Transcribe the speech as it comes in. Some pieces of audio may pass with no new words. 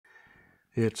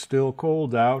It's still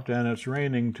cold out and it's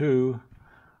raining too.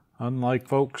 Unlike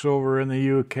folks over in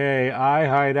the UK, I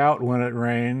hide out when it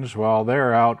rains while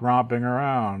they're out romping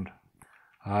around.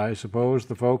 I suppose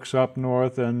the folks up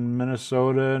north in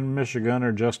Minnesota and Michigan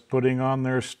are just putting on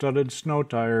their studded snow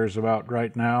tires about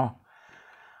right now.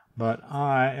 But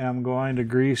I am going to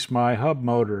grease my hub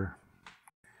motor.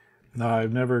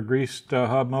 I've never greased a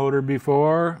hub motor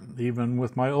before. Even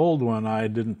with my old one, I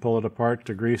didn't pull it apart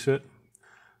to grease it.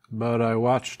 But I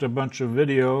watched a bunch of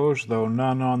videos, though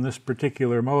none on this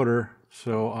particular motor,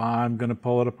 so I'm going to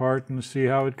pull it apart and see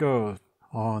how it goes.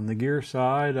 On the gear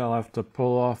side, I'll have to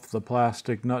pull off the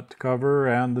plastic nut cover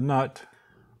and the nut.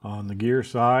 On the gear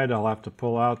side, I'll have to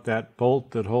pull out that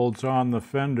bolt that holds on the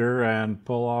fender and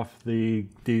pull off the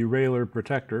derailleur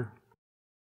protector.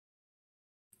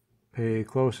 Pay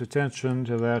close attention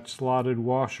to that slotted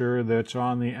washer that's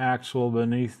on the axle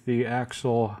beneath the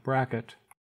axle bracket.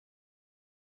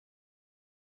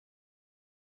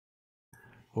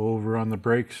 Over on the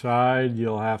brake side,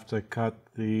 you'll have to cut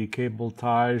the cable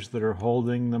ties that are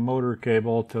holding the motor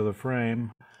cable to the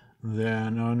frame,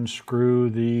 then unscrew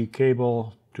the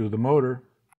cable to the motor.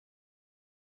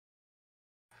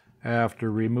 After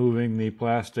removing the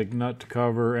plastic nut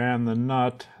cover and the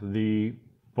nut, the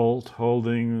bolt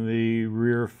holding the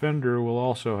rear fender will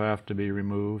also have to be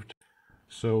removed,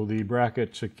 so the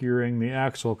bracket securing the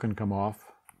axle can come off.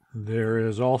 There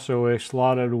is also a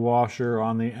slotted washer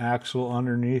on the axle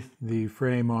underneath the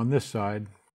frame on this side.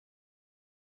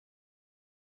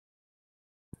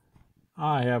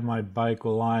 I have my bike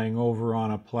lying over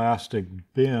on a plastic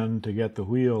bin to get the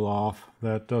wheel off.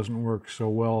 That doesn't work so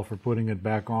well for putting it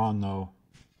back on though.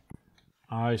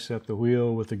 I set the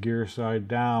wheel with the gear side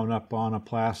down up on a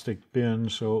plastic bin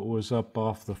so it was up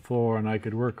off the floor and I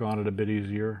could work on it a bit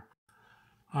easier.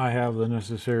 I have the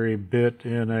necessary bit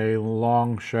in a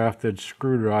long shafted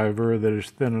screwdriver that is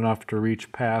thin enough to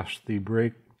reach past the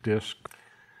brake disc,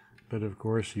 but of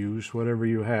course use whatever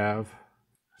you have.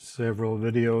 Several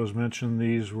videos mention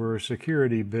these were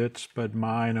security bits, but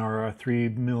mine are a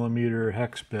 3mm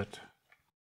hex bit.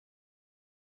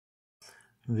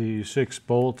 The 6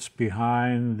 bolts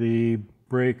behind the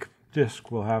brake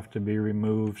disc will have to be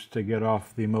removed to get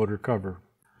off the motor cover.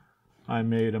 I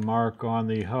made a mark on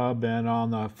the hub and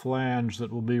on the flange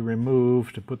that will be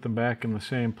removed to put them back in the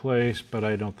same place, but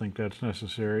I don't think that's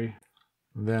necessary.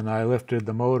 Then I lifted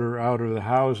the motor out of the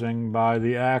housing by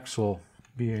the axle,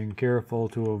 being careful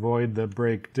to avoid the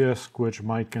brake disc, which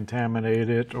might contaminate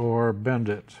it or bend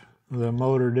it. The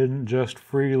motor didn't just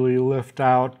freely lift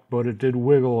out, but it did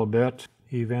wiggle a bit.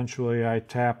 Eventually I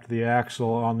tapped the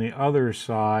axle on the other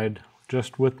side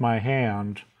just with my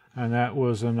hand, and that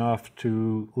was enough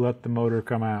to let the motor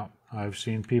come out. I've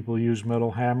seen people use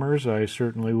metal hammers. I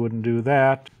certainly wouldn't do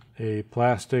that. A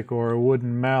plastic or a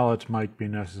wooden mallet might be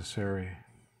necessary.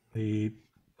 The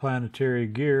Planetary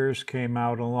Gears came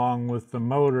out along with the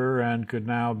motor and could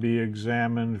now be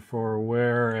examined for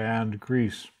wear and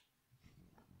grease.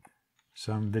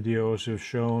 Some videos have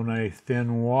shown a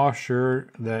thin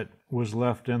washer that was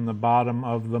left in the bottom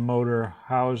of the motor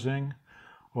housing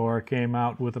or came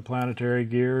out with the Planetary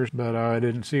Gears, but I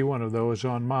didn't see one of those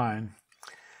on mine.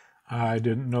 I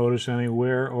didn't notice any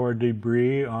wear or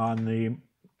debris on the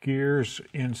gears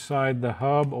inside the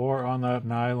hub or on the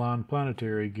nylon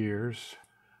Planetary Gears.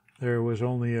 There was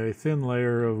only a thin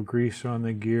layer of grease on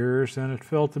the gears and it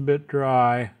felt a bit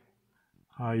dry.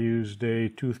 I used a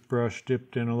toothbrush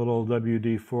dipped in a little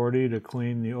WD-40 to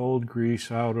clean the old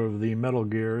grease out of the metal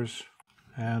gears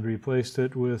and replaced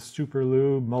it with Super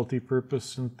Lube multi-purpose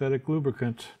synthetic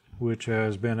lubricant, which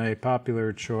has been a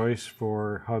popular choice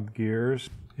for hub gears.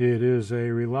 It is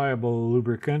a reliable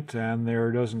lubricant and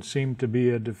there doesn't seem to be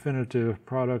a definitive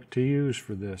product to use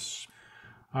for this.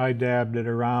 I dabbed it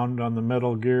around on the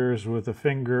metal gears with a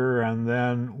finger and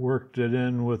then worked it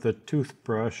in with a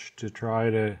toothbrush to try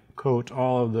to coat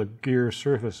all of the gear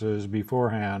surfaces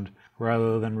beforehand,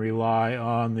 rather than rely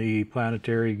on the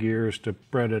Planetary Gears to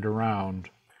spread it around.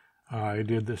 I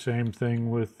did the same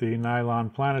thing with the nylon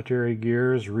Planetary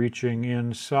Gears, reaching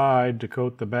inside to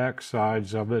coat the back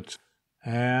sides of it,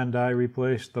 and I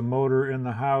replaced the motor in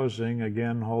the housing,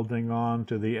 again holding on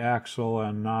to the axle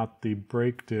and not the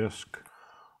brake disc.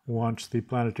 Once the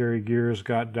Planetary Gears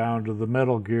got down to the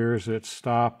metal gears, it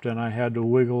stopped and I had to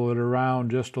wiggle it around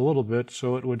just a little bit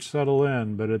so it would settle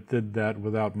in, but it did that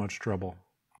without much trouble.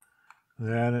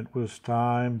 Then it was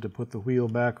time to put the wheel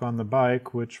back on the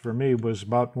bike, which for me was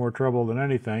about more trouble than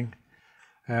anything.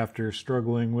 After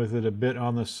struggling with it a bit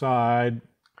on the side,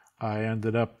 I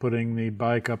ended up putting the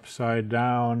bike upside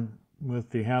down with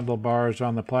the handlebars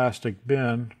on the plastic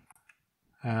bin.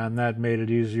 and that made it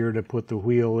easier to put the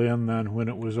wheel in than when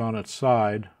it was on its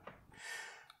side.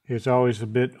 It's always a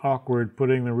bit awkward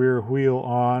putting the rear wheel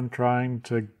on, trying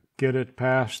to get it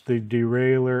past the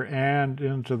derailleur and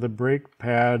into the brake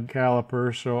pad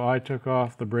caliper, so I took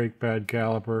off the brake pad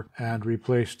caliper and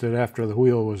replaced it after the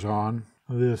wheel was on.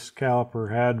 This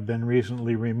caliper had been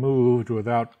recently removed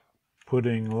without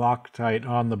putting Loctite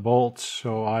on the bolts,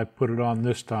 so I put it on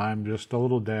this time, just a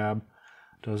little dab.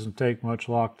 Doesn't take much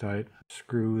Loctite.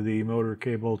 Screw the motor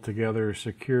cable together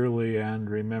securely and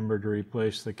remember to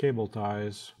replace the cable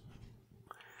ties.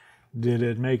 Did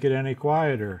it make it any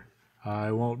quieter?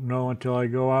 I won't know until I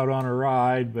go out on a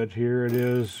ride, but here it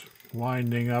is,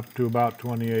 winding up to about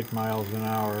 28 miles an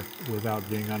hour without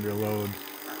being under load.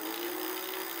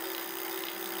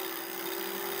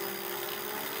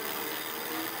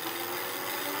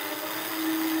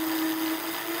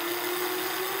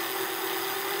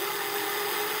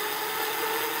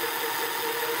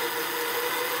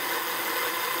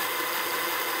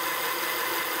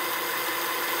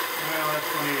 Well,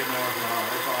 that's 28 miles an hour.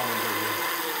 That's all I'm going to do.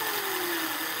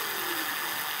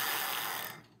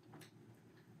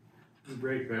 The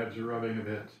brake pads are rubbing a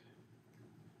bit.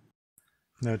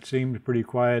 That seemed pretty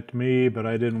quiet to me, but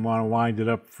I didn't want to wind it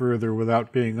up further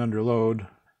without being under load.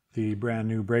 The brand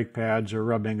new brake pads are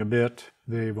rubbing a bit.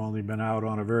 They've only been out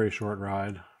on a very short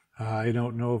ride. I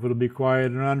don't know if it'll be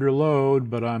quiet and under load,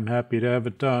 but I'm happy to have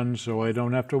it done so I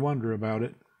don't have to wonder about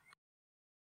it.